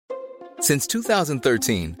Since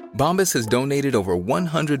 2013, Bombas has donated over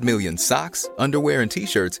 100 million socks, underwear, and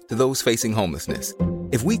T-shirts to those facing homelessness.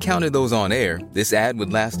 If we counted those on air, this ad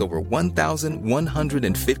would last over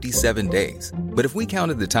 1,157 days. But if we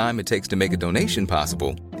counted the time it takes to make a donation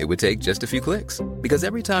possible, it would take just a few clicks. Because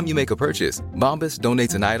every time you make a purchase, Bombas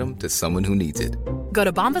donates an item to someone who needs it. Go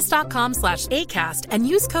to bombas.com/ACAST and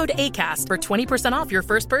use code ACAST for 20% off your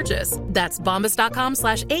first purchase. That's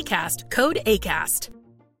bombas.com/ACAST, code ACAST.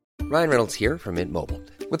 Ryan Reynolds here from Mint Mobile.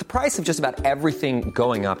 With the price of just about everything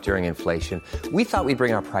going up during inflation, we thought we'd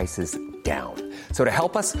bring our prices down. So to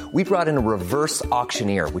help us, we brought in a reverse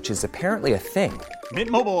auctioneer, which is apparently a thing. Mint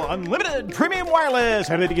Mobile Unlimited Premium Wireless.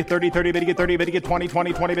 How to get 30, 30, bit to get 30, bit to get 20,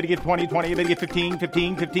 20, 20, bit to get 20, 20, bit to get 15,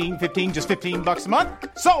 15, 15, 15, just $15 a month?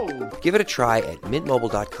 Sold! Give it a try at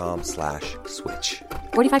mintmobile.com/switch.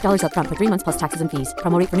 $45 up front for 3 months plus taxes and fees.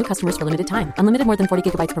 Promo rate for new customers for limited time. Unlimited more than 40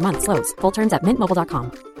 gigabytes per month. Slows full terms at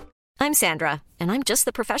mintmobile.com. I'm Sandra, and I'm just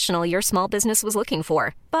the professional your small business was looking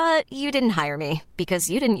for. But you didn't hire me because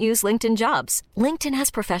you didn't use LinkedIn Jobs. LinkedIn has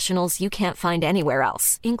professionals you can't find anywhere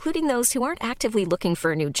else, including those who aren't actively looking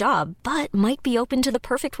for a new job, but might be open to the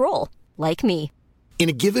perfect role, like me. In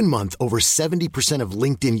a given month, over 70% of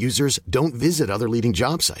LinkedIn users don't visit other leading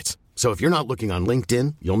job sites. So if you're not looking on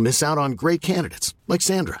LinkedIn, you'll miss out on great candidates like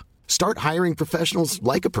Sandra. Start hiring professionals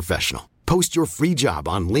like a professional. Post your free job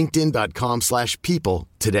on linkedin.com/people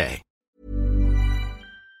today.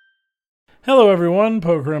 Hello everyone,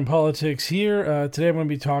 Poker and Politics here. Today I'm going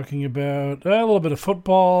to be talking about a little bit of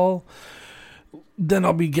football. Then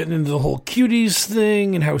I'll be getting into the whole cuties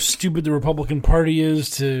thing and how stupid the Republican Party is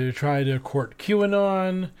to try to court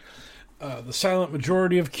QAnon, the silent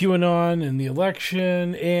majority of QAnon in the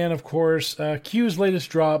election, and of course Q's latest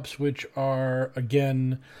drops, which are,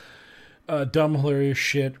 again, dumb, hilarious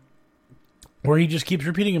shit, where he just keeps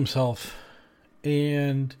repeating himself.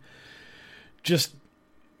 And just...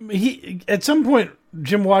 at some point,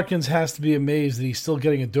 Jim Watkins has to be amazed that he's still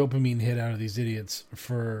getting a dopamine hit out of these idiots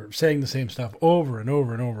for saying the same stuff over and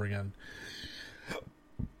over and over again.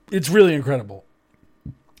 It's really incredible.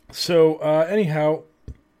 So, anyhow,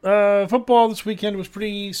 football this weekend was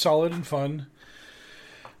pretty solid and fun.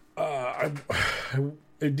 I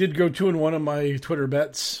did go 2-1 on my Twitter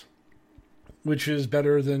bets, which is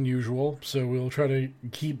better than usual. So we'll try to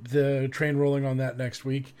keep the train rolling on that next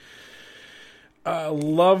week.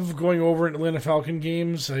 Love going over Atlanta Falcon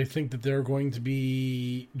games. I think that they're going to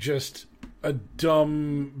be just a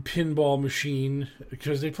dumb pinball machine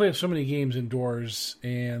because they play so many games indoors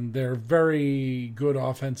and they're very good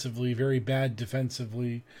offensively, very bad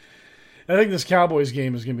defensively. I think this Cowboys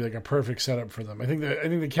game is going to be like a perfect setup for them. I think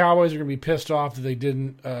the Cowboys are going to be pissed off that they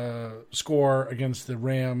didn't score against the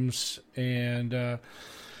Rams, and they're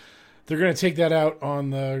going to take that out on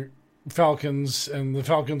the Falcons, and the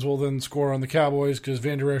Falcons will then score on the Cowboys because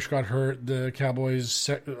Van Der Esch got hurt. The Cowboys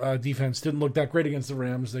defense didn't look that great against the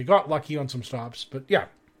Rams. They got lucky on some stops, but yeah.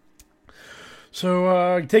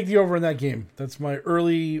 So take the over in that game. That's my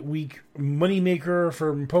early week moneymaker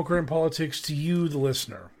from Poker and Politics to you, the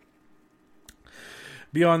listener.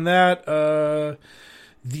 Beyond that,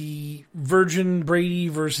 the Virgin Brady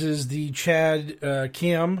versus the Chad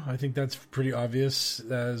Cam. I think that's pretty obvious.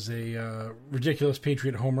 As a ridiculous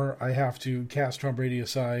Patriot homer, I have to cast Tom Brady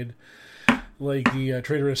aside like the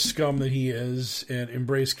traitorous scum that he is and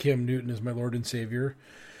embrace Cam Newton as my Lord and Savior.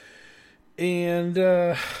 And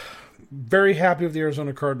very happy with the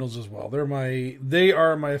Arizona Cardinals as well. They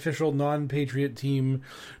are my official non-Patriot team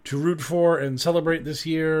to root for and celebrate this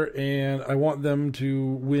year, and I want them to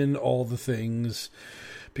win all the things.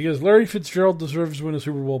 Because Larry Fitzgerald deserves to win a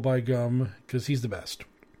Super Bowl by gum, because he's the best.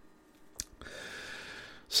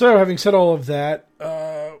 So, having said all of that,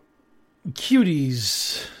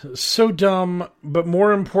 cuties, so dumb, but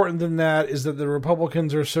more important than that is that the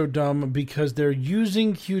Republicans are so dumb because they're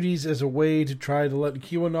using cuties as a way to try to let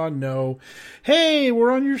QAnon know, hey,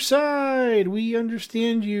 we're on your side, we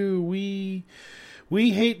understand you, we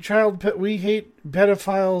hate we hate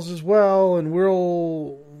pedophiles as well, and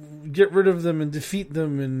we'll get rid of them and defeat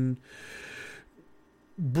them and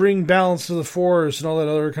bring balance to the force and all that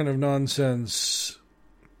other kind of nonsense.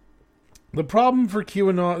 The problem for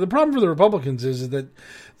QAnon, the problem for the Republicans is that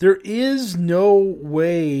there is no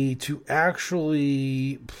way to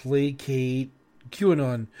actually placate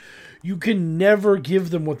QAnon. You can never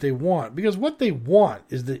give them what they want, because what they want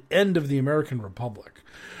is the end of the American Republic.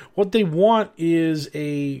 What they want is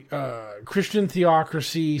a Christian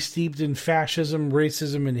theocracy steeped in fascism,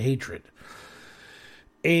 racism, and hatred.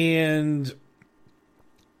 And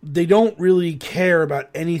they don't really care about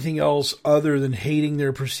anything else other than hating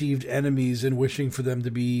their perceived enemies and wishing for them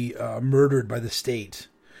to be murdered by the state.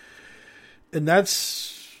 And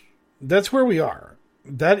that's where we are.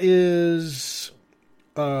 That is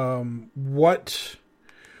what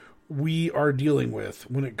we are dealing with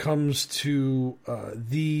when it comes to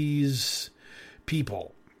these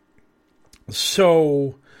people.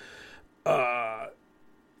 So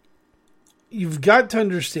you've got to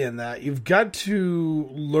understand that. You've got to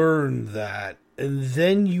learn that. And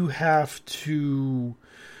then you have to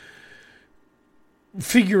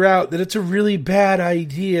figure out that it's a really bad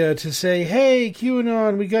idea to say, hey,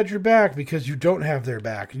 QAnon, we got your back, because you don't have their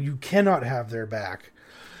back. And you cannot have their back.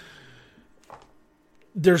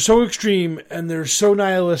 They're so extreme, and they're so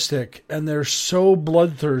nihilistic, and they're so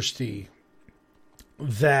bloodthirsty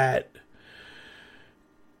that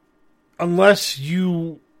unless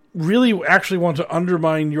you really actually want to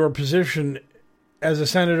undermine your position as a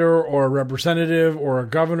senator or a representative or a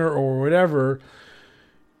governor or whatever,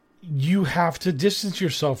 you have to distance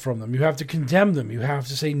yourself from them. You have to condemn them. You have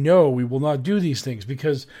to say, no, we will not do these things,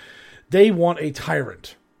 because they want a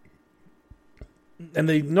tyrant. And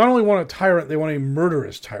they not only want a tyrant, they want a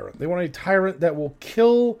murderous tyrant. They want a tyrant that will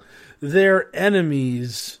kill their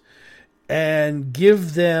enemies and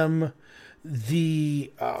give them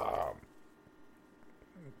the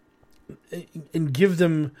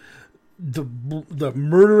the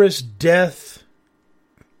murderous death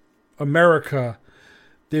America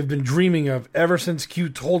they've been dreaming of ever since Q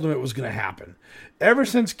told them it was going to happen. Ever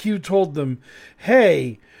since Q told them,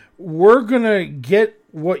 hey, we're going to get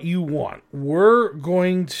what you want. We're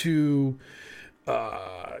going to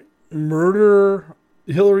murder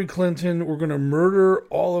Hillary Clinton. We're going to murder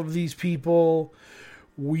all of these people.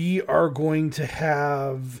 We are going to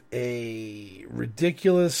have a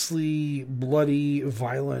ridiculously bloody,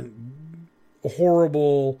 violent,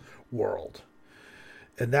 horrible world.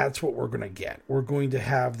 And that's what we're going to get. We're going to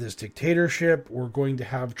have this dictatorship. We're going to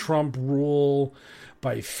have Trump rule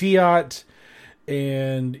by fiat.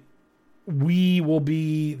 And we will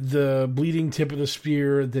be the bleeding tip of the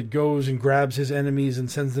spear that goes and grabs his enemies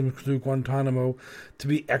and sends them to Guantanamo to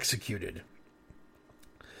be executed.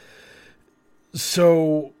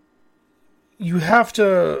 So you have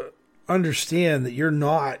to understand that you're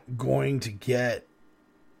not going to get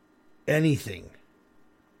anything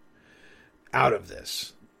out of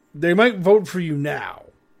this. They might vote for you now,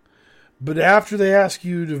 but after they ask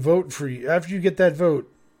you to vote for you, after you get that vote,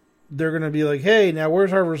 they're going to be like, hey, now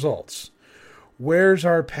where's our results? Where's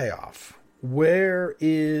our payoff? Where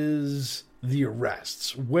is the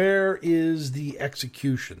arrests? Where is the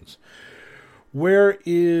executions? Where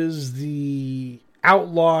is the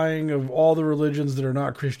outlawing of all the religions that are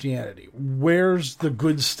not Christianity? Where's the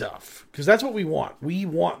good stuff? Because that's what we want. We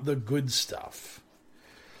want the good stuff.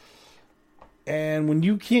 And when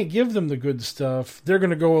you can't give them the good stuff, they're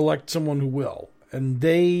going to go elect someone who will. And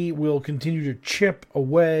they will continue to chip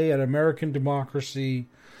away at American democracy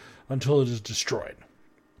until it is destroyed.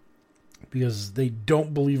 Because they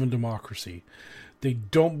don't believe in democracy. They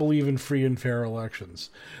don't believe in free and fair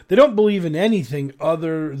elections. They don't believe in anything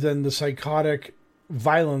other than the psychotic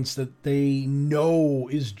violence that they know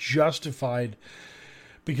is justified,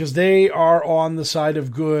 because they are on the side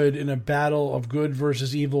of good in a battle of good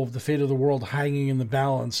versus evil, of the fate of the world hanging in the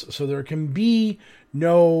balance. So there can be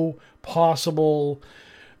no possible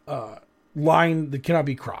line that cannot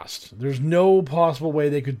be crossed. There's no possible way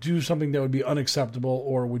they could do something that would be unacceptable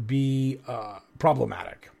or would be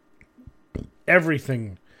problematic.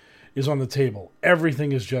 Everything is on the table.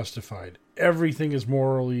 Everything is justified. Everything is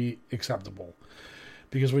morally acceptable.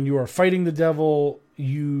 Because when you are fighting the devil,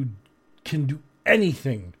 you can do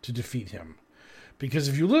anything to defeat him. Because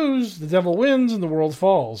if you lose, the devil wins and the world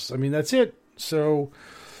falls. I mean, that's it. So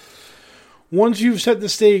once you've set the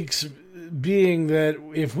stakes being that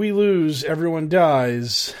if we lose, everyone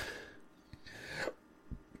dies,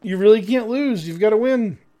 you really can't lose. You've got to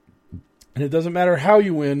win. And it doesn't matter how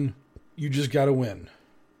you win. You just got to win.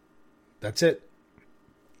 That's it.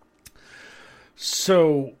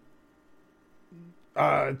 So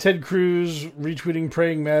Ted Cruz retweeting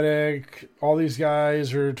Praying Medic. All these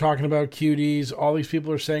guys are talking about cuties. All these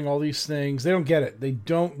people are saying all these things. They don't get it. They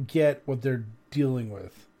don't get what they're dealing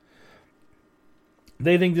with.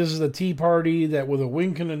 They think this is the Tea Party that with a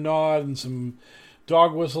wink and a nod and some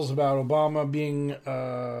dog whistles about Obama being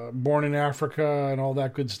born in Africa and all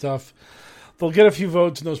that good stuff, they'll get a few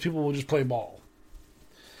votes and those people will just play ball.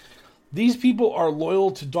 These people are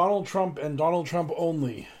loyal to Donald Trump and Donald Trump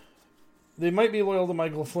only. They might be loyal to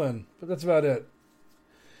Michael Flynn, but that's about it.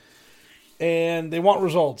 And they want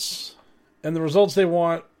results. And the results they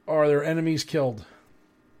want are their enemies killed.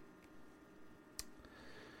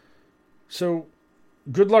 So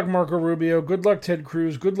good luck Marco Rubio, good luck Ted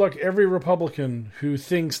Cruz, good luck every Republican who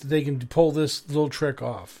thinks that they can pull this little trick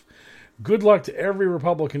off. Good luck to every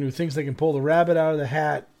Republican who thinks they can pull the rabbit out of the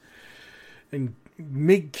hat and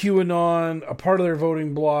make QAnon a part of their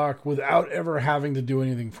voting bloc without ever having to do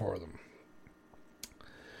anything for them.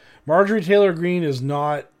 Marjorie Taylor Greene is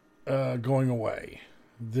not going away.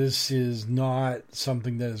 This is not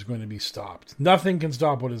something that is going to be stopped. Nothing can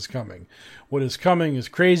stop what is coming. What is coming is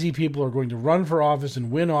crazy people are going to run for office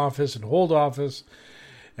and win office and hold office,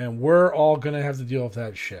 and we're all going to have to deal with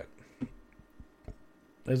that shit.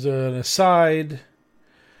 As an aside,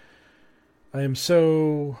 I am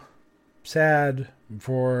so sad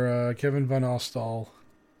for Kevin Van Ostall.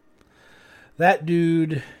 That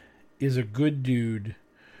dude is a good dude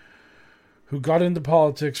who got into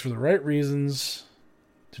politics for the right reasons,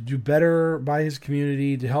 to do better by his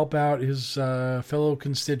community, to help out his fellow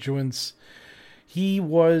constituents. He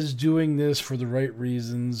was doing this for the right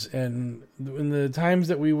reasons, and in the times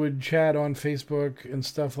that we would chat on Facebook and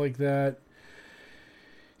stuff like that,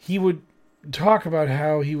 he would talk about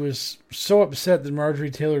how he was so upset that Marjorie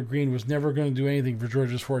Taylor Greene was never going to do anything for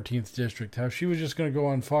Georgia's 14th district, how she was just going to go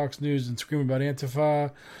on Fox News and scream about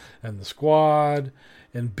Antifa and the Squad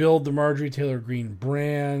and build the Marjorie Taylor Greene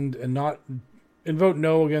brand and vote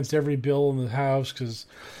no against every bill in the House because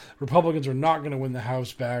Republicans are not going to win the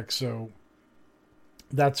House back. So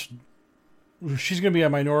she's going to be a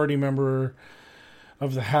minority member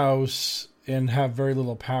of the House and have very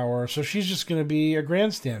little power. So she's just going to be a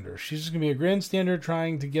grandstander. She's just going to be a grandstander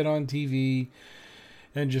trying to get on TV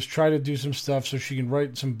and just try to do some stuff so she can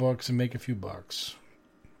write some books and make a few bucks.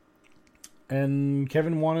 And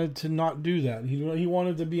Kevin wanted to not do that. He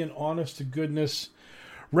wanted to be an honest-to-goodness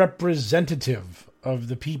representative of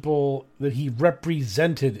the people that he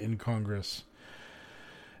represented in Congress.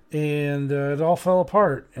 And it all fell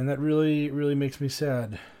apart, and that really, really makes me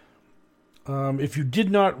sad. If you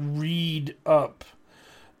did not read up,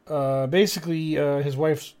 basically his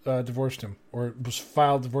wife divorced him, or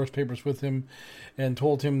filed divorce papers with him, and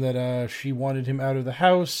told him that she wanted him out of the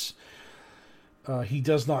house. He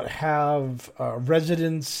does not have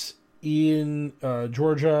residence in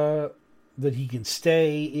Georgia that he can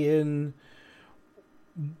stay in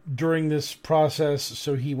during this process,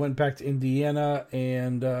 so he went back to Indiana,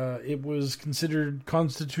 and it was considered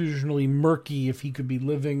constitutionally murky if he could be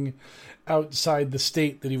living outside the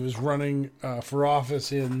state that he was running for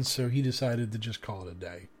office in, so he decided to just call it a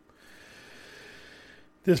day.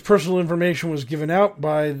 This personal information was given out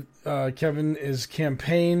by Kevin's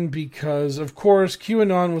campaign because, of course,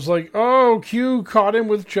 QAnon was like, oh, Q caught him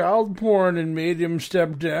with child porn and made him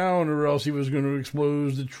step down or else he was going to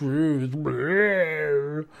expose the truth.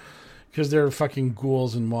 Because they're fucking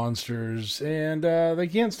ghouls and monsters. And they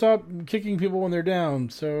can't stop kicking people when they're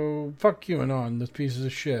down. So, fuck QAnon, those pieces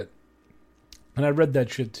of shit. And I read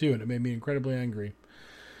that shit too, and it made me incredibly angry.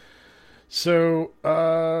 So,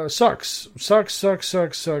 sucks.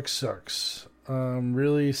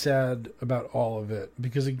 Really sad about all of it.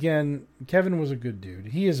 Because again, Kevin was a good dude.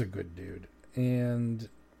 He is a good dude. And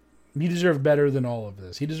he deserved better than all of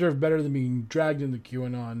this. He deserved better than being dragged into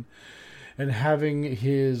QAnon and having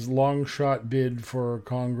his long shot bid for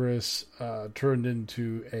Congress turned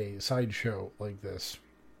into a sideshow like this.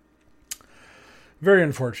 Very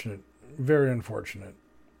unfortunate. Very unfortunate.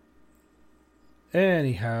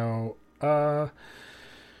 Anyhow,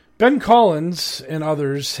 Ben Collins and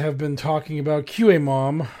others have been talking about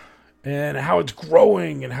QAmom and how it's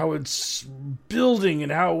growing and how it's building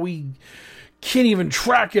and how we can't even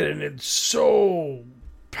track it and it's so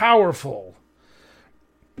powerful.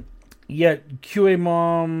 Yet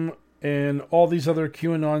QAmom and all these other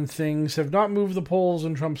QAnon things have not moved the polls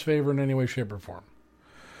in Trump's favor in any way, shape, or form.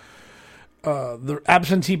 The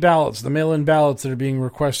absentee ballots, the mail-in ballots that are being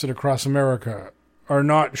requested across America are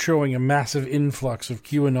not showing a massive influx of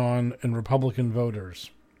QAnon and Republican voters.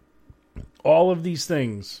 All of these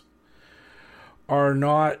things are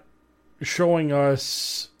not showing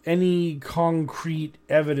us any concrete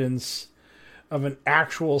evidence of an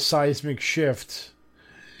actual seismic shift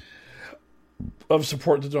of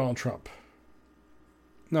support to Donald Trump.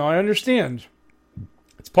 Now, I understand.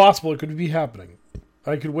 It's possible it could be happening.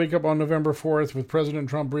 I could wake up on November 4th with President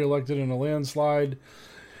Trump reelected in a landslide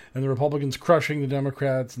and the Republicans crushing the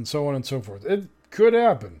Democrats and so on and so forth. It could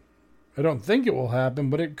happen. I don't think it will happen,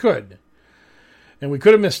 but it could. And we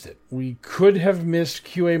could have missed it. We could have missed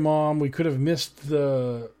QAmom. We could have missed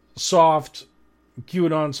the soft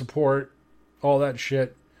QAnon support, all that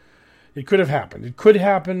shit. It could have happened. It could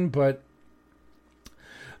happen, but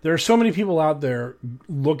There are so many people out there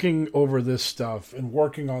looking over this stuff and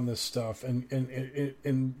working on this stuff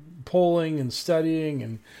and polling and studying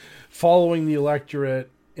and following the electorate,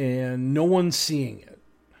 and no one's seeing it.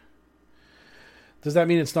 Does that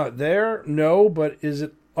mean it's not there? No, but is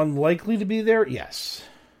it unlikely to be there? Yes.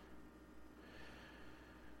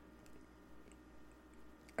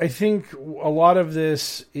 I think a lot of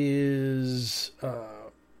this is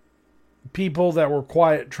people that were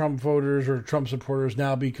quiet Trump voters or Trump supporters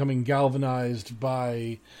now becoming galvanized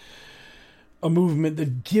by a movement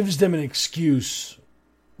that gives them an excuse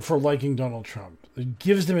for liking Donald Trump. It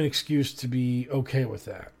gives them an excuse to be okay with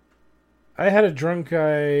that. I had a drunk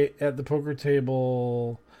guy at the poker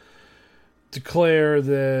table declare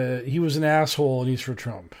that he was an asshole and he's for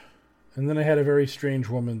Trump. And then I had a very strange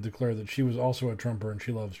woman declare that she was also a Trumper and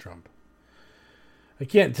she loves Trump. I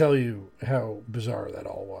can't tell you how bizarre that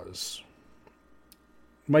all was.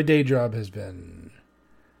 My day job has been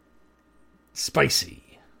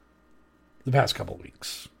spicy the past couple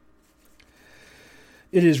weeks.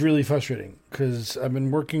 It is really frustrating because I've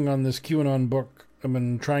been working on this QAnon book. I've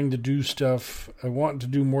been trying to do stuff. I want to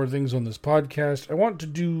do more things on this podcast. I want to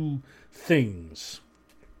do things.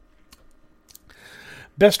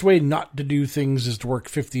 Best way not to do things is to work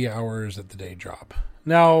 50 hours at the day job.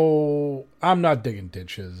 Now, I'm not digging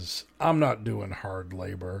ditches. I'm not doing hard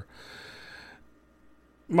labor.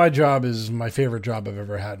 My job is my favorite job I've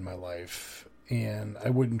ever had in my life, and I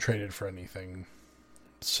wouldn't trade it for anything.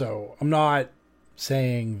 So I'm not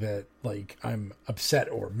saying that like I'm upset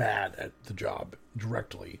or mad at the job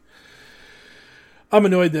directly. I'm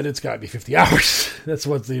annoyed that it's got to be 50 hours. That's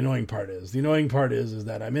what the annoying part is. The annoying part is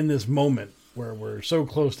that I'm in this moment where we're so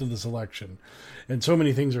close to this election and so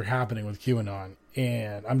many things are happening with QAnon,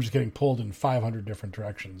 and I'm just getting pulled in 500 different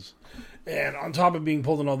directions. And on top of being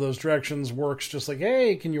pulled in all those directions, work's just like,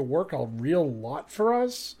 hey, can you work a real lot for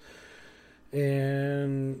us?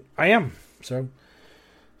 And I am. So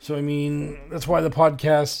I mean, that's why the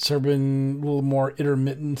podcasts have been a little more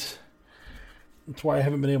intermittent. That's why I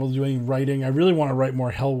haven't been able to do any writing. I really want to write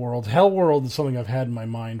more Hell World. Hell World is something I've had in my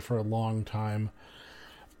mind for a long time.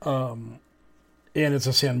 And it's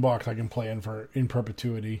a sandbox I can play in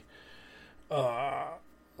perpetuity. And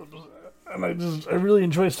I really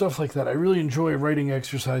enjoy stuff like that. I really enjoy writing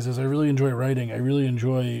exercises. I really enjoy writing. I really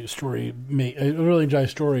enjoy I really enjoy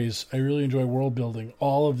stories. I really enjoy world building.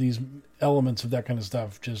 All of these elements of that kind of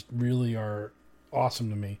stuff just really are awesome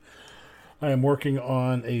to me. I am working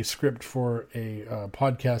on a script for a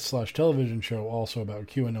podcast/television show also about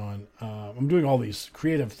QAnon. I'm doing all these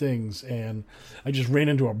creative things, and I just ran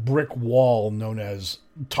into a brick wall known as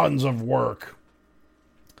tons of work.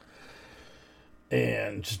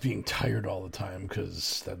 And just being tired all the time,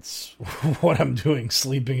 because that's what I'm doing,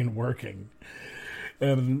 sleeping and working.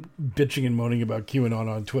 And bitching and moaning about QAnon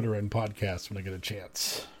on Twitter and podcasts when I get a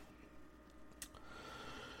chance.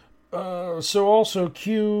 So also,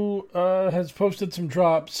 Q has posted some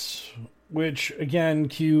drops, which, again,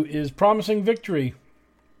 Q is promising victory.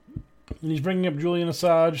 And he's bringing up Julian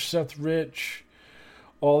Assange, Seth Rich,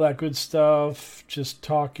 all that good stuff. Just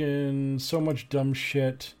talking so much dumb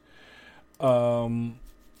shit. What's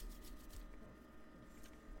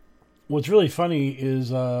really funny is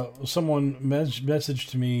someone messaged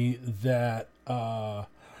to me that the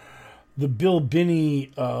Bill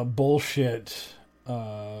Binney bullshit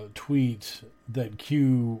tweet that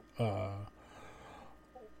Q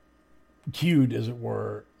queued, as it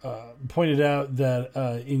were, pointed out that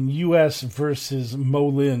in U.S. versus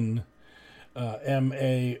Moulin,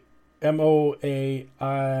 Moailin,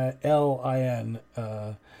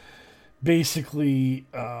 basically,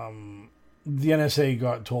 the NSA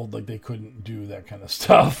got told like they couldn't do that kind of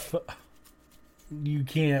stuff. You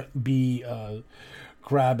can't be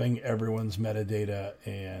grabbing everyone's metadata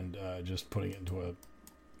and just putting it into a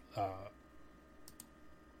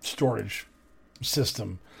storage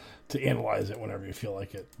system to analyze it whenever you feel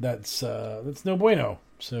like it. That's no bueno.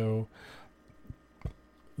 So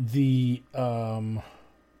the so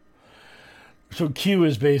Q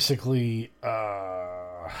is basically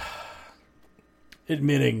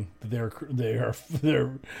admitting that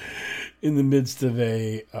they're in the midst of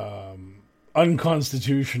a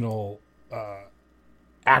unconstitutional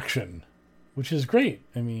action, which is great.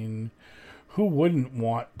 I mean, who wouldn't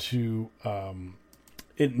want to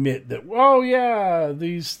admit that? Oh yeah,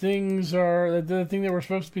 these things are the thing that we're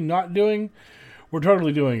supposed to be not doing. We're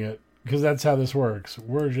totally doing it because that's how this works.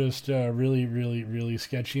 We're just really, really, really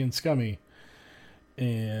sketchy and scummy,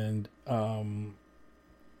 and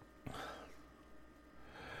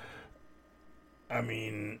I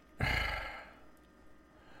mean,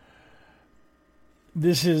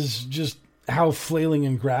 this is just how flailing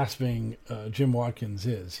and grasping Jim Watkins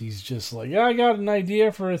is. He's just like, yeah, I got an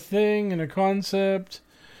idea for a thing and a concept,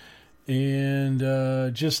 and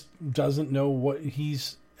just doesn't know what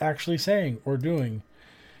he's actually saying or doing.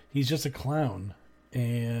 He's just a clown.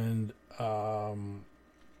 And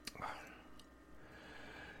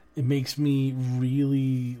it makes me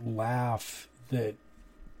really laugh that...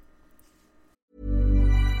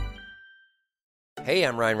 Hey,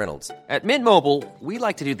 I'm Ryan Reynolds. At Mint Mobile, we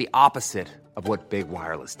like to do the opposite of what Big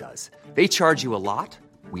Wireless does. They charge you a lot,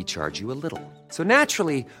 we charge you a little. So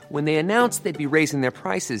naturally, when they announced they'd be raising their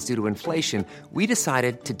prices due to inflation, we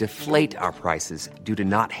decided to deflate our prices due to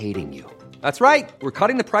not hating you. That's right. We're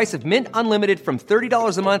cutting the price of Mint Unlimited from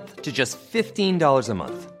 $30 a month to just $15 a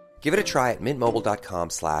month. Give it a try at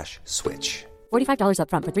mintmobile.com/switch. $45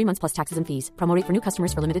 up front for 3 months plus taxes and fees. Promo rate for new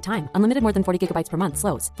customers for limited time. Unlimited more than 40 gigabytes per month.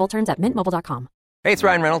 Slows full terms at mintmobile.com. Hey, it's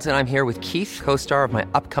Ryan Reynolds, and I'm here with Keith, co-star of my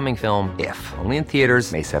upcoming film, If, only in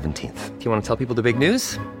theaters May 17th. Do you want to tell people the big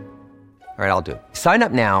news? All right, I'll do it. Sign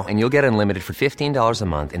up now and you'll get unlimited for $15 a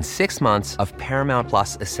month and 6 months of Paramount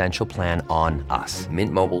Plus Essential Plan on us.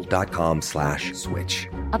 mintmobile.com/switch.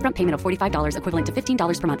 Upfront payment of $45 equivalent to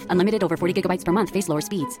 $15 per month. Unlimited over 40 gigabytes per month. Face lower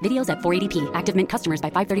speeds. Videos at 480p. Active Mint customers by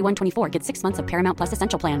 531.24 get 6 months of Paramount Plus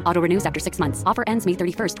Essential Plan. Auto renews after 6 months. Offer ends May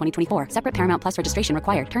 31st, 2024. Separate Paramount Plus registration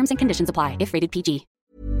required. Terms and conditions apply if rated PG.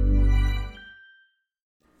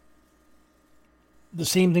 The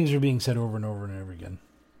same things are being said over and over and over again.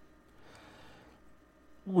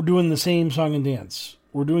 We're doing the same song and dance.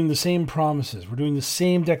 We're doing the same promises. We're doing the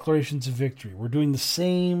same declarations of victory. We're doing the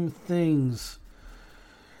same things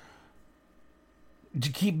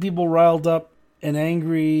to keep people riled up and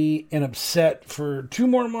angry and upset for 2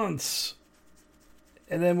 more months.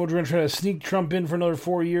 And then we're going to try to sneak Trump in for another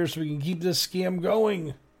 4 years so we can keep this scam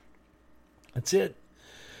going. That's it.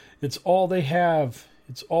 It's all they have.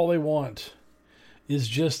 It's all they want, is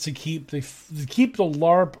just to keep the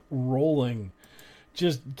LARP rolling.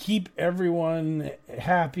 Just keep everyone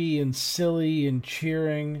happy and silly and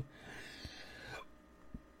cheering.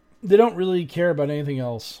 They don't really care about anything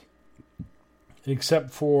else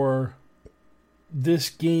except for this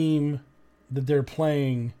game that they're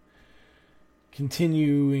playing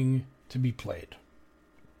continuing to be played.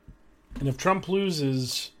 And if Trump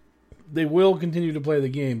loses, they will continue to play the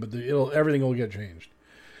game, but everything will get changed.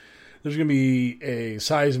 There's going to be a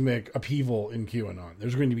seismic upheaval in QAnon.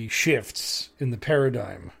 There's going to be shifts in the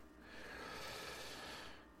paradigm.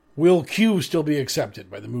 Will Q still be accepted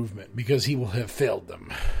by the movement because he will have failed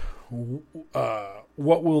them?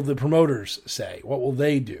 What will the promoters say? What will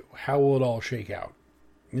they do? How will it all shake out?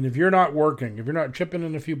 And if you're not working, if you're not chipping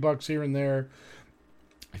in a few bucks here and there,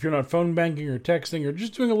 if you're not phone banking or texting or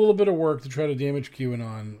just doing a little bit of work to try to damage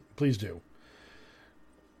QAnon, please do.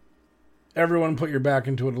 Everyone put your back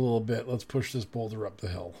into it a little bit. Let's push this boulder up the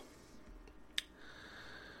hill.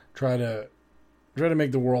 Try to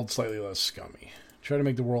make the world slightly less scummy. Try to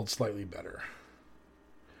make the world slightly better.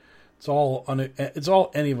 It's all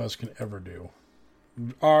any of us can ever do.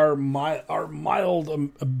 Our mild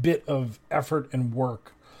a bit of effort and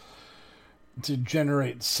work to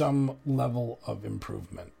generate some level of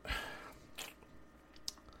improvement.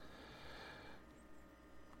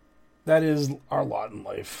 That is our lot in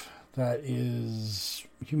life. That is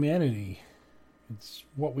humanity. It's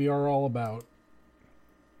what we are all about.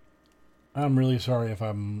 I'm really sorry if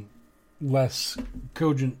I'm less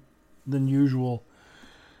cogent than usual,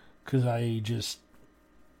 because I just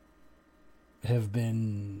have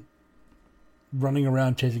been running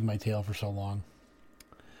around chasing my tail for so long.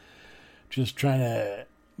 Just trying to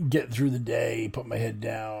get through the day, put my head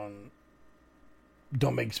down,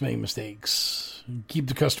 don't make so many mistakes, keep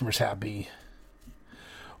the customers happy.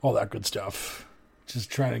 All that good stuff. Just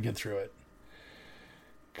trying to get through it.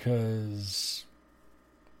 Because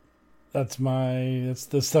that's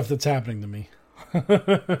the stuff that's happening to me.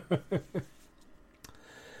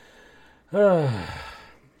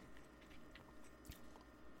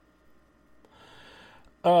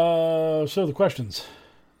 So the questions.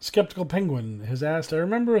 Skeptical Penguin has asked, I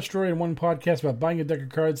remember a story in one podcast about buying a deck of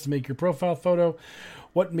cards to make your profile photo.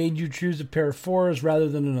 What made you choose a pair of 4s rather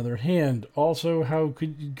than another hand? Also,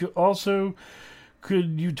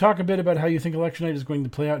 could you talk a bit about how you think election night is going to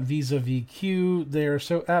play out vis-a-vis Q? They are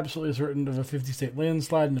so absolutely certain of a 50-state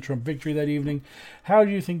landslide and the Trump victory that evening. How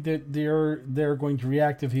do you think that they're going to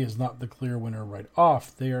react if he is not the clear winner right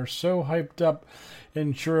off? They are so hyped up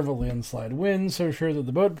and sure of a landslide win, so sure that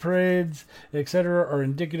the boat parades, etc., are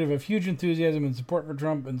indicative of huge enthusiasm and support for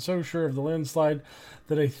Trump, and so sure of the landslide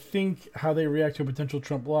that I think how they react to a potential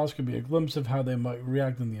Trump loss could be a glimpse of how they might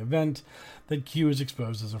react in the event that Q is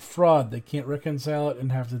exposed as a fraud. They can't reconcile reconcile it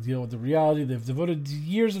and have to deal with the reality they've devoted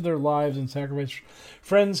years of their lives and sacrificed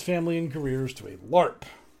friends, family, and careers to a LARP.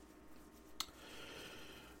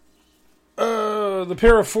 The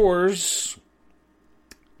pair of fours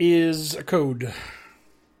is a code.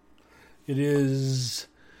 It is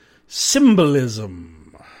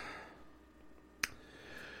symbolism.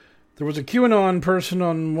 There was a QAnon person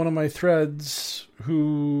on one of my threads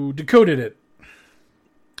who decoded it.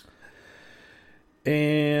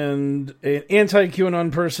 And an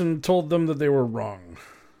anti-QAnon person told them that they were wrong,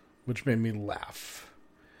 which made me laugh.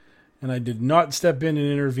 And I did not step in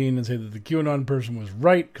and intervene and say that the QAnon person was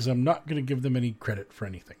right, because I'm not going to give them any credit for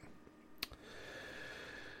anything.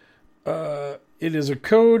 It is a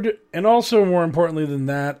code, and also more importantly than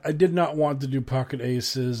that, I did not want to do pocket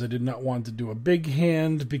aces. I did not want to do a big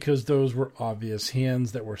hand, because those were obvious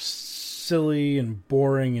hands that were silly and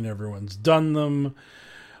boring, and everyone's done them.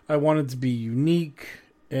 I wanted to be unique,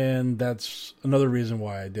 and that's another reason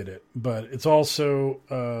why I did it. But it's also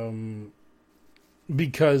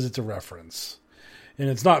because it's a reference, and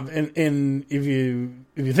it's not. And if you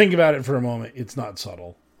think about it for a moment, it's not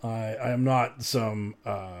subtle. I am not some.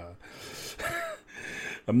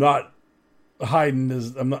 I'm not hiding.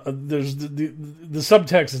 There's the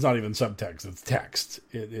subtext is not even subtext. It's text.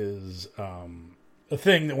 It is a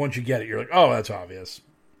thing that once you get it, you're like, oh, that's obvious.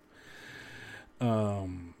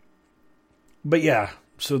 But yeah,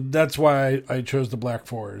 so that's why I chose the Black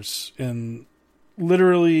Fours. And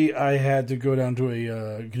literally, I had to go down to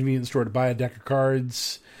a convenience store to buy a deck of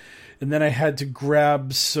cards. And then I had to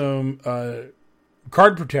grab some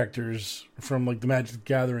card protectors from like the Magic the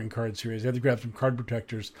Gathering card series. I had to grab some card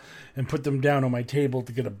protectors and put them down on my table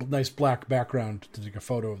to get a nice black background to take a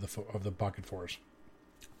photo of the pocket fours.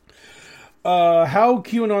 How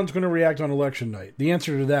QAnon's going to react on election night? The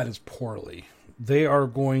answer to that is poorly. They are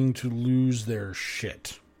going to lose their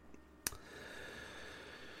shit.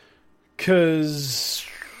 Because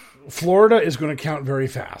Florida is going to count very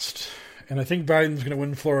fast. And I think Biden's going to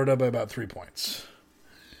win Florida by about 3 points.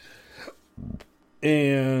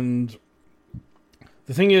 And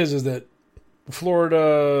the thing is that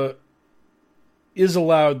Florida is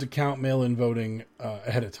allowed to count mail-in voting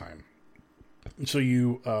ahead of time. So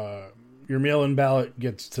your mail-in ballot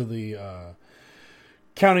gets to the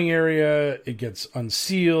counting area, it gets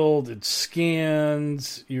unsealed, it's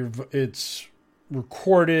scanned, it's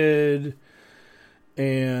recorded,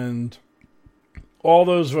 and all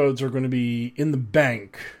those votes are going to be in the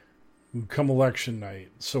bank come election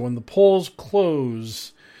night. So when the polls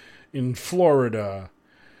close in Florida,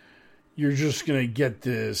 you're just going to get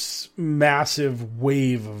this massive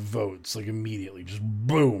wave of votes, like immediately, just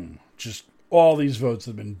boom, just all these votes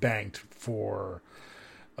that have been banked for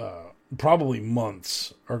probably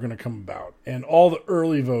months are going to come about. And all the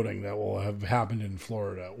early voting that will have happened in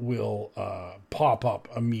Florida will pop up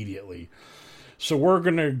immediately. So we're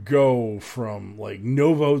going to go from like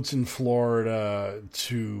no votes in Florida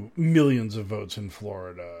to millions of votes in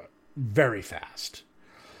Florida very fast.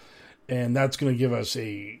 And that's going to give us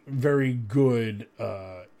a very good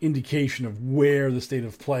indication of where the state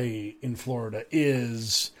of play in Florida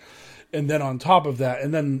is. And then on top of that,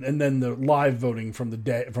 and then the live voting from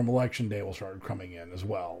election day will start coming in as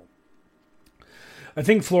well. I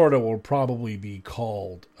think Florida will probably be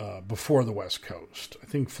called before the West Coast. I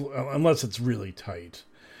think unless it's really tight,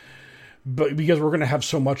 but because we're going to have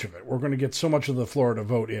so much of it, we're going to get so much of the Florida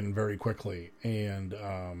vote in very quickly, and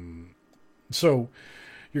so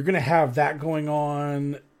you're going to have that going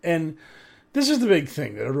on. And this is the big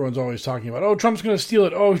thing that everyone's always talking about. Oh, Trump's going to steal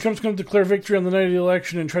it. Oh, Trump's going to declare victory on the night of the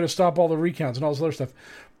election and try to stop all the recounts and all this other stuff.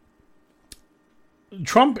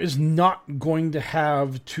 Trump is not going to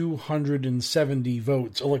have 270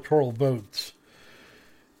 votes, electoral votes,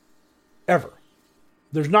 ever.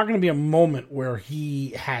 There's not going to be a moment where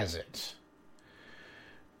he has it.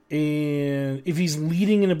 And if he's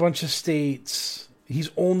leading in a bunch of states, he's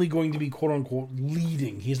only going to be quote-unquote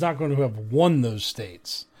leading. He's not going to have won those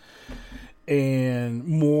states. And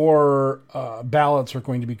more ballots are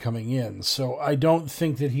going to be coming in. So I don't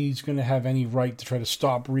think that he's going to have any right to try to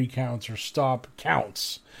stop recounts or stop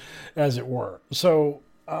counts, as it were. So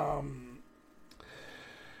what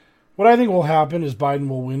I think will happen is Biden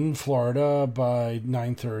will win Florida by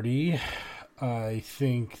 9:30. I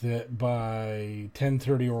think that by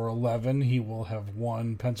 10:30 or 11, he will have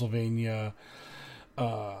won Pennsylvania,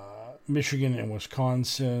 Michigan, and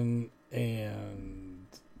Wisconsin, and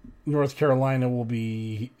North Carolina will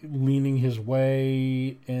be leaning his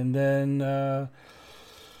way, and then the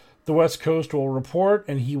West Coast will report,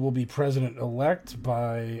 and he will be president-elect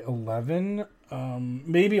by 11,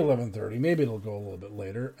 maybe 11:30. Maybe it'll go a little bit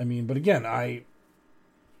later. I mean, but again,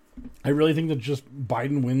 I really think that just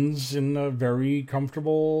Biden wins in a very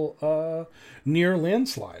comfortable near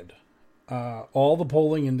landslide. All the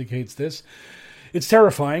polling indicates this. It's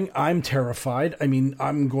terrifying. I'm terrified. I mean,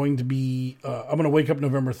 I'm going to wake up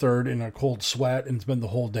November 3rd in a cold sweat and spend the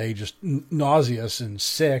whole day just nauseous and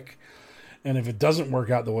sick. And if it doesn't work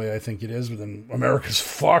out the way I think it is, then America's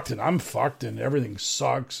fucked and I'm fucked and everything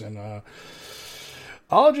sucks. And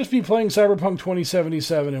I'll just be playing Cyberpunk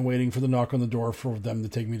 2077 and waiting for the knock on the door for them to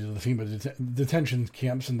take me to the FEMA detention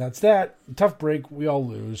camps. And that's that. Tough break. We all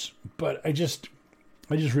lose. But I just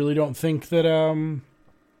really don't think that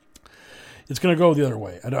it's going to go the other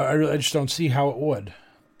way. I just don't see how it would.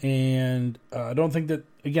 And I don't think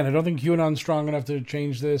QAnon's strong enough to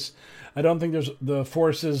change this. I don't think there's the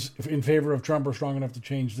forces in favor of Trump are strong enough to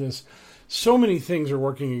change this. So many things are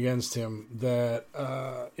working against him that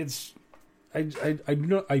I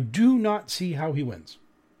do not see how he wins.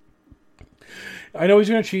 I know he's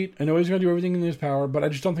going to cheat. I know he's going to do everything in his power, but I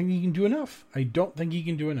just don't think he can do enough. I don't think he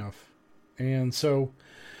can do enough. And so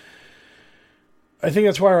I think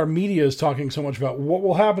that's why our media is talking so much about what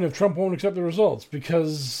will happen if Trump won't accept the results,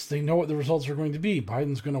 because they know what the results are going to be.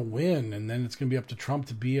 Biden's going to win, and then it's going to be up to Trump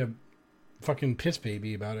to be a fucking piss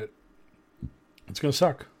baby about it. It's going to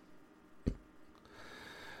suck.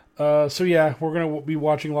 So yeah, we're going to be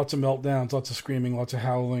watching lots of meltdowns, lots of screaming, lots of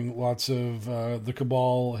howling, lots of the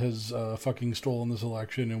cabal has fucking stolen this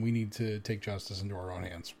election, and we need to take justice into our own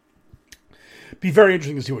hands. Be very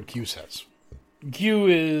interesting to see what Q says. Q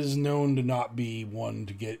is known to not be one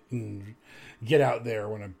to get out there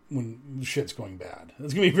when shit's going bad.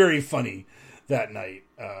 It's going to be very funny that night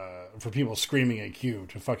for people screaming at Q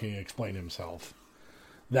to fucking explain himself.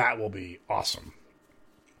 That will be awesome.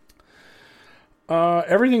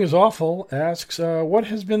 Everything is Awful asks, what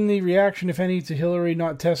has been the reaction, if any, to Hillary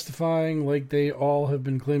not testifying like they all have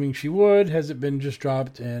been claiming she would? Has it been just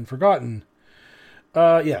dropped and forgotten?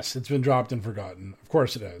 Yes, it's been dropped and forgotten. Of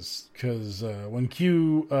course it has, because when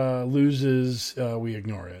Q loses, we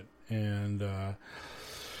ignore it. And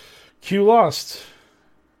Q lost,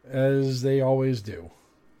 as they always do.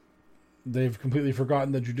 They've completely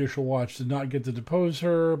forgotten that Judicial Watch did not get to depose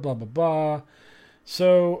her, blah, blah, blah.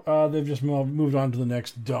 So they've just moved on to the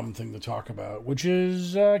next dumb thing to talk about, which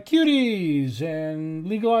is cuties and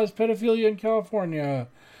legalized pedophilia in California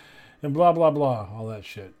and blah, blah, blah, all that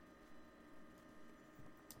shit.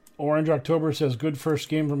 Orange October says, good first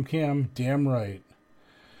game from Cam. Damn right.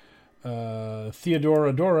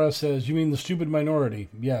 Theodora Dora says, you mean the stupid minority?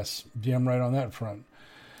 Yes, damn right on that front.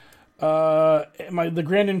 The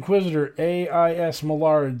Grand Inquisitor, AIS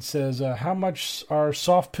Millard, says, how much are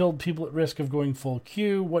soft-pilled people at risk of going full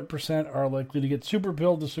Q? What percent are likely to get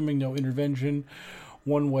super-pilled, assuming no intervention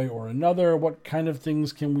one way or another? What kind of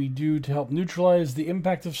things can we do to help neutralize the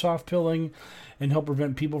impact of soft-pilling and help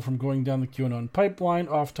prevent people from going down the QAnon pipeline?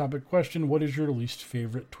 Off-topic question, what is your least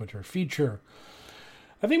favorite Twitter feature?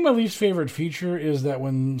 I think my least favorite feature is that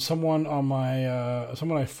when someone on my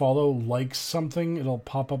someone I follow likes something, it'll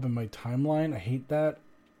pop up in my timeline. I hate that.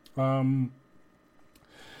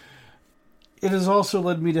 It has also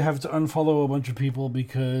led me to have to unfollow a bunch of people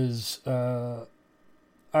because early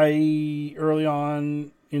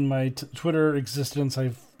on in my Twitter existence,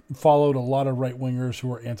 I've followed a lot of right-wingers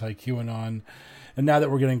who are anti-QAnon, and now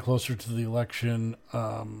that we're getting closer to the election,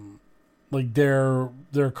 like their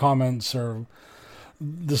comments are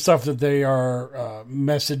the stuff that they are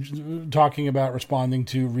talking about, responding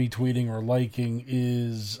to, retweeting, or liking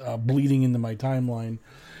is bleeding into my timeline.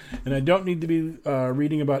 And I don't need to be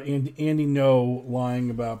reading about Andy No lying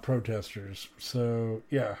about protesters. So,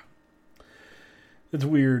 yeah. It's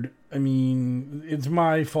weird. I mean, it's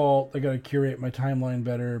my fault. I got to curate my timeline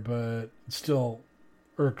better, but it's still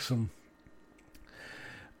irksome.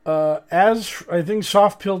 As I think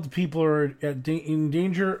soft-pilled people are in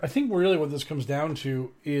danger, I think really what this comes down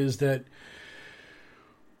to is that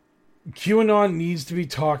QAnon needs to be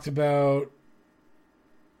talked about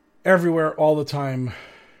everywhere all the time,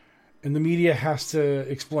 and the media has to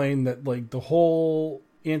explain that, like, the whole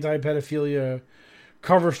anti-pedophilia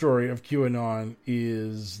cover story of QAnon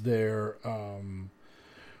is their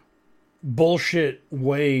bullshit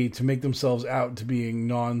way to make themselves out to being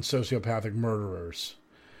non-sociopathic murderers.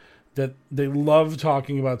 That they love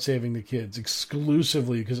talking about saving the kids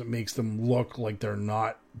exclusively because it makes them look like they're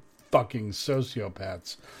not fucking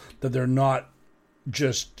sociopaths. That they're not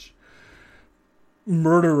just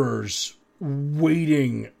murderers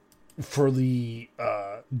waiting for the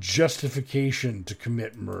justification to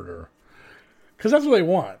commit murder. Because that's what they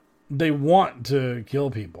want. They want to kill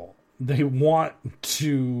people. They want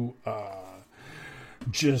to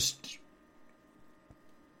just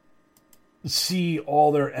see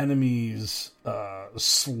all their enemies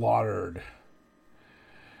slaughtered.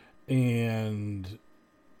 And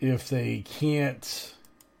if they can't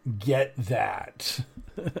get that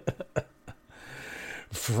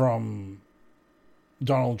from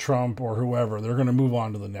Donald Trump or whoever, they're going to move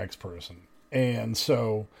on to the next person. And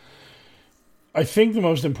so I think the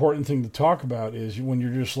most important thing to talk about is when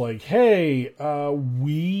you're just like, hey,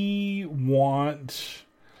 we want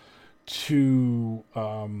to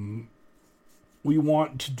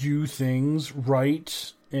do things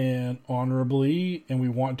right and honorably, and we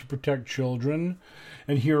want to protect children.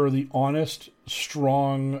 And here are the honest,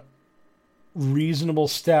 strong, reasonable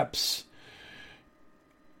steps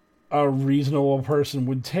a reasonable person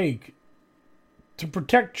would take to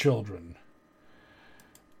protect children.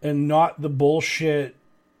 And not the bullshit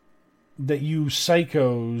that you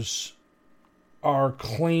psychos are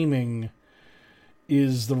claiming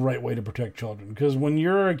is the right way to protect children. Because when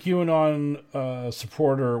you're a QAnon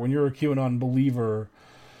supporter, when you're a QAnon believer,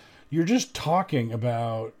 you're just talking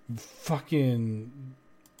about fucking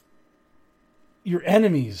your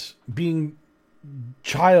enemies being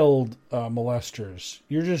child molesters.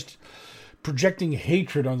 You're just projecting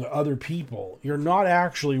hatred onto other people. You're not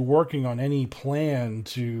actually working on any plan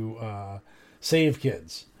to save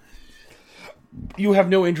kids. You have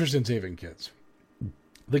no interest in saving kids.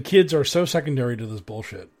 The kids are so secondary to this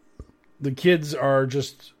bullshit. The kids are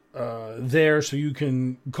just there so you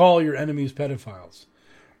can call your enemies pedophiles.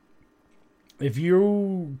 If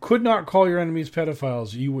you could not call your enemies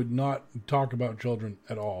pedophiles, you would not talk about children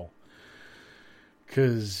at all.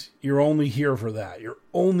 Because you're only here for that. You're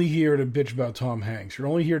only here to bitch about Tom Hanks. You're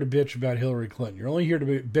only here to bitch about Hillary Clinton. You're only here to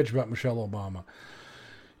bitch about Michelle Obama.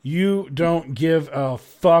 You don't give a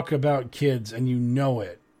fuck about kids, and you know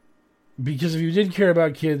it. Because if you did care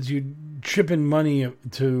about kids, you'd chip in money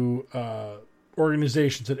to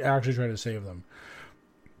organizations that actually try to save them.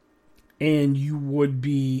 And you would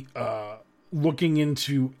be looking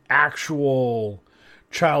into actual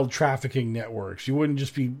child trafficking networks. You wouldn't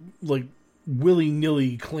just be like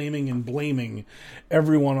willy-nilly claiming and blaming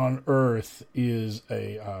everyone on Earth is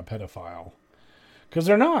a pedophile. Because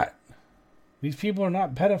they're not. These people are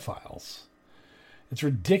not pedophiles. It's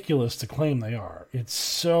ridiculous to claim they are. It's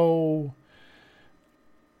so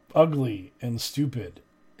ugly and stupid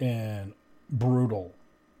and brutal.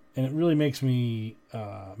 And it really makes me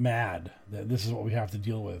mad that this is what we have to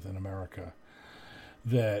deal with in America.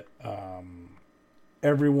 That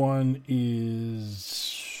everyone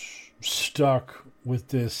is stuck with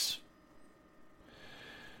this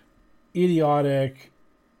idiotic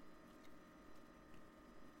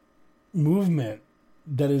movement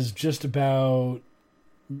that is just about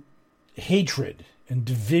hatred and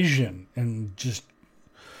division and just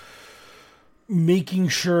making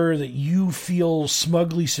sure that you feel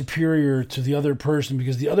smugly superior to the other person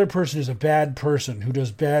because the other person is a bad person who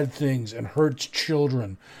does bad things and hurts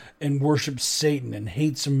children and worships Satan and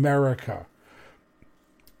hates America.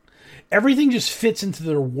 Everything just fits into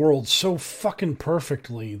their world so fucking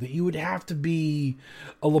perfectly that you would have to be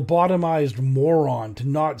a lobotomized moron to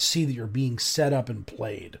not see that you're being set up and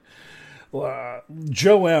played.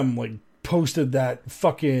 Joe M. posted that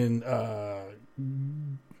fucking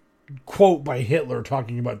quote by Hitler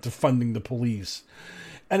talking about defunding the police.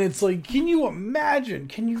 And it's like, can you imagine?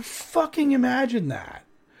 Can you fucking imagine that?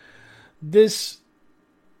 This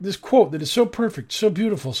quote that is so perfect, so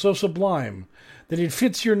beautiful, so sublime, that it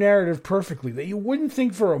fits your narrative perfectly, that you wouldn't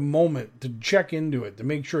think for a moment to check into it, to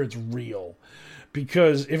make sure it's real.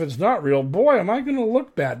 Because if it's not real, boy, am I going to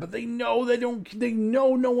look bad. But they know they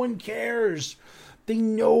know no one cares. They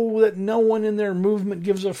know that no one in their movement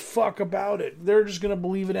gives a fuck about it. They're just going to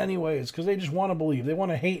believe it anyways because they just want to believe. They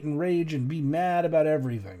want to hate and rage and be mad about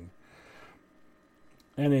everything.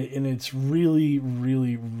 And it's really,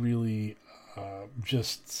 really, really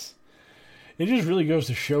just... It just really goes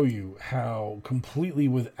to show you how completely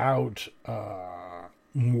without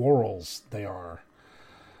morals they are.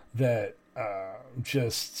 That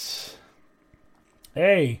just...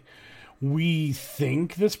 Hey... We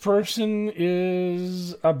think this person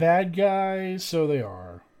is a bad guy, so they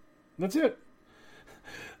are. That's it.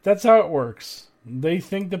 That's how it works. They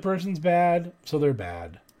think the person's bad, so they're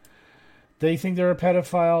bad. They think they're a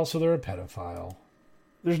pedophile, so they're a pedophile.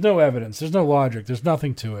 There's no evidence. There's no logic. There's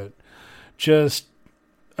nothing to it. Just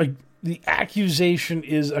the accusation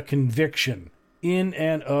is a conviction in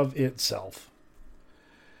and of itself.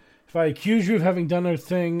 If I accuse you of having done a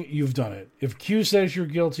thing, you've done it. If Q says you're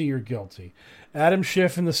guilty, you're guilty. Adam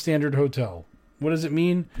Schiff in the Standard Hotel. What does it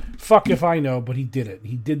mean? Fuck if I know, but he did it.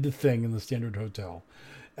 He did the thing in the Standard Hotel.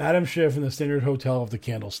 Adam Schiff in the Standard Hotel of the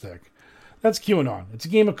Candlestick. That's QAnon. It's a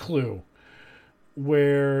game of Clue.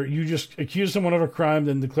 where you just accuse someone of a crime,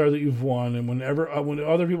 then declare that you've won. And when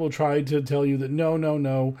other people try to tell you that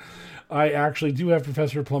no, I actually do have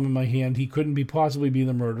Professor Plum in my hand, he couldn't possibly be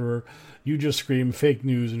the murderer, you just scream fake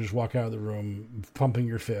news and just walk out of the room pumping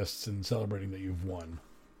your fists and celebrating that you've won.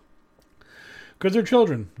 Because they're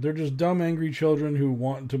children. They're just dumb, angry children who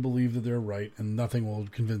want to believe that they're right, and nothing will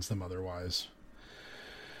convince them otherwise.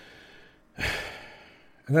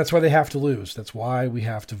 And that's why they have to lose. That's why we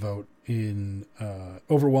have to vote in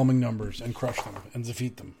overwhelming numbers and crush them and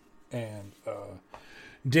defeat them and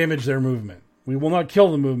damage their movement. We will not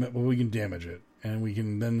kill the movement, but we can damage it. And we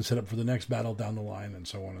can then set up for the next battle down the line and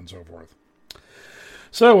so on and so forth.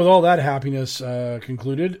 So with all that happiness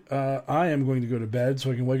concluded, I am going to go to bed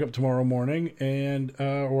so I can wake up tomorrow morning and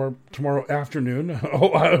or tomorrow afternoon.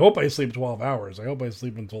 I hope I sleep 12 hours. I hope I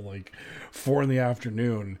sleep until like 4 in the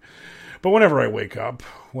afternoon. But whenever I wake up,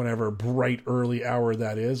 whenever bright early hour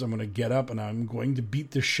that is, I'm going to get up and I'm going to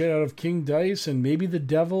beat the shit out of King Dice and maybe the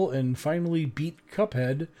Devil and finally beat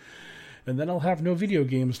Cuphead. And then I'll have no video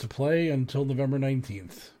games to play until November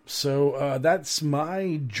 19th. So that's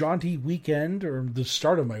my jaunty weekend, or the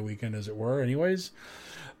start of my weekend, as it were. Anyways,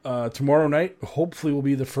 tomorrow night hopefully will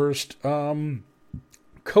be the first co-hosted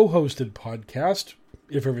podcast,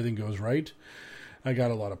 if everything goes right. I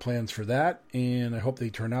got a lot of plans for that, and I hope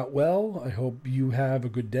they turn out well. I hope you have a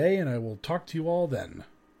good day, and I will talk to you all then.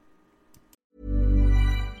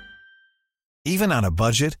 Even on a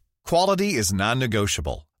budget, quality is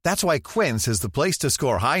non-negotiable. That's why Quince is the place to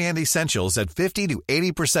score high-end essentials at 50 to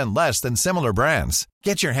 80% less than similar brands.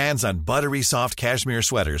 Get your hands on buttery soft cashmere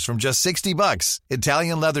sweaters from just $60,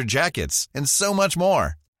 Italian leather jackets, and so much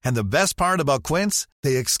more. And the best part about Quince,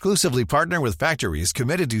 they exclusively partner with factories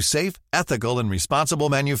committed to safe, ethical, and responsible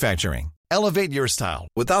manufacturing. Elevate your style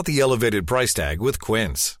without the elevated price tag with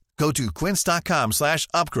Quince. Go to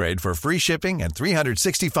quince.com/upgrade for free shipping and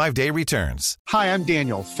 365-day returns. Hi, I'm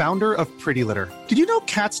Daniel, founder of Pretty Litter. Did you know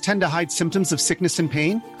cats tend to hide symptoms of sickness and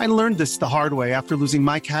pain? I learned this the hard way after losing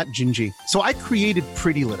my cat, Gingy. So I created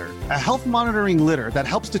Pretty Litter, a health monitoring litter that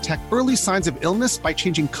helps detect early signs of illness by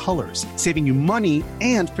changing colors, saving you money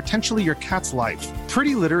and potentially your cat's life.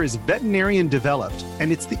 Pretty Litter is veterinarian developed,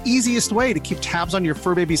 and it's the easiest way to keep tabs on your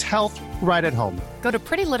fur baby's health right at home. Go to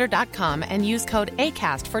prettylitter.com and use code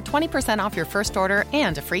ACAST for 20% off your first order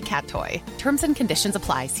and a free cat toy. Terms and conditions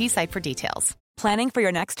apply. See site for details. Planning for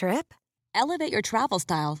your next trip? Elevate your travel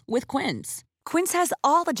style with Quince. Quince has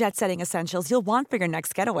all the jet-setting essentials you'll want for your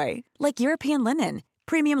next getaway, like European linen,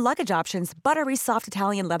 premium luggage options, buttery soft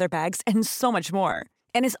Italian leather bags, and so much more.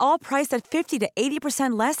 And is all priced at 50 to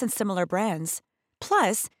 80% less than similar brands.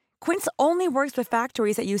 Plus, Quince only works with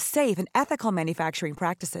factories that use safe and ethical manufacturing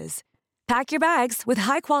practices. Pack your bags with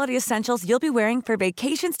high-quality essentials you'll be wearing for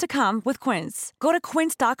vacations to come with Quince. Go to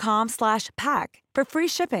quince.com/pack for free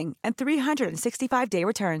shipping and 365-day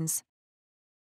returns.